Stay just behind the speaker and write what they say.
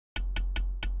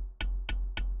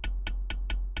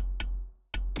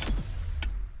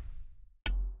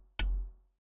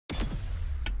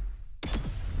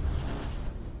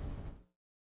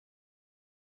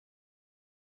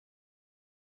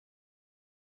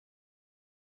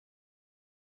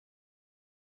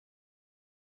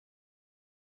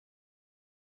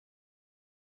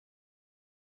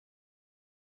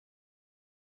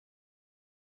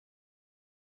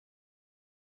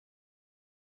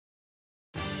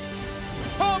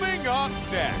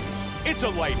It's a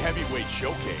light heavyweight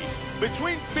showcase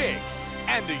between Big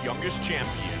and the youngest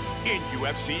champion in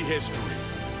UFC history,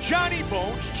 Johnny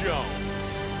Bones Jones.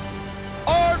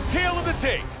 Our tale of the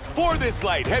tape for this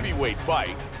light heavyweight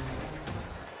fight.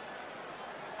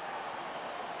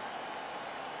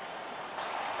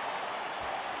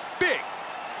 Big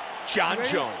John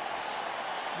Jones.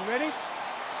 You ready?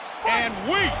 And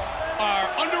we are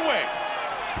underway.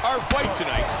 Our fight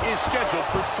tonight is scheduled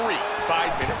for 3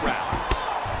 5-minute rounds.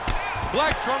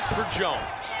 Black trunks for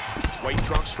Jones, white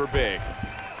trunks for Big.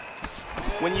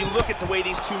 When you look at the way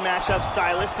these two match up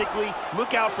stylistically,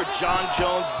 look out for John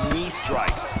Jones' knee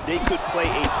strikes. They could play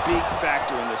a big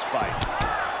factor in this fight.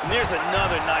 And there's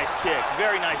another nice kick.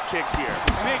 Very nice kicks here.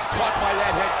 Big caught by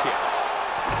that head kick.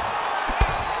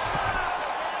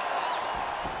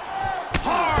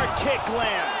 Hard kick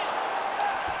lands.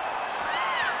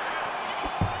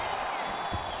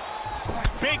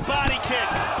 Big body kick.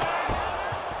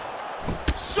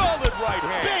 Solid right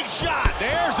hand. Big shot.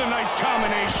 There's a nice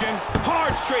combination.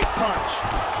 Hard straight punch.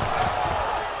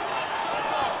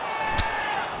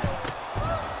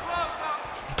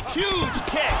 Huge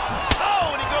kicks.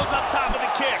 Oh, and he goes up top of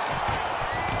the kick.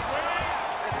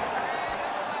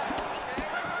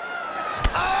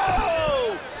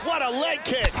 Oh, what a leg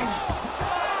kick.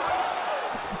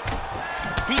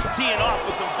 He's teeing off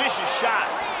with some vicious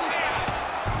shots.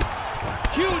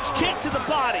 Huge kick to the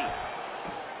body.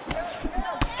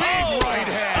 Big right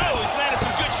hand. Oh, he's landed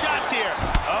some good shots here.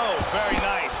 Oh, very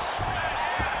nice.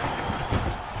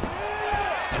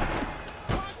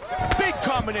 Big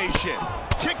combination.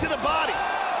 Kick to the body.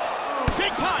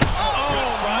 Big punch. Oh,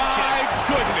 my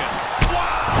goodness.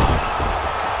 Wow.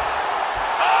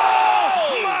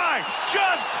 Oh, My,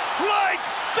 just like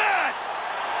that.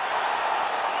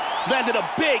 landed a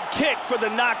big kick for the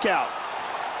knockout.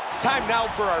 Time now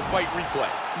for our fight replay.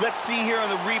 Let's see here on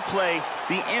the replay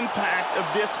the impact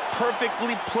of this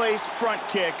perfectly placed front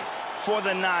kick for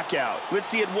the knockout. Let's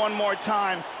see it one more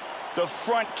time. The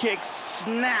front kick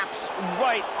snaps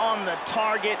right on the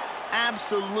target.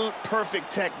 Absolute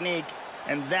perfect technique.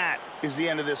 And that is the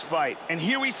end of this fight. And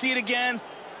here we see it again.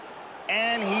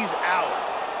 And he's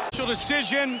out.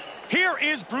 Decision. Here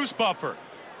is Bruce Buffer.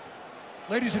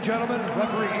 Ladies and gentlemen,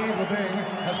 referee Yves Levine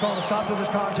has called a stop to this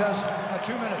contest at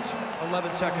 2 minutes,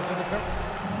 11 seconds.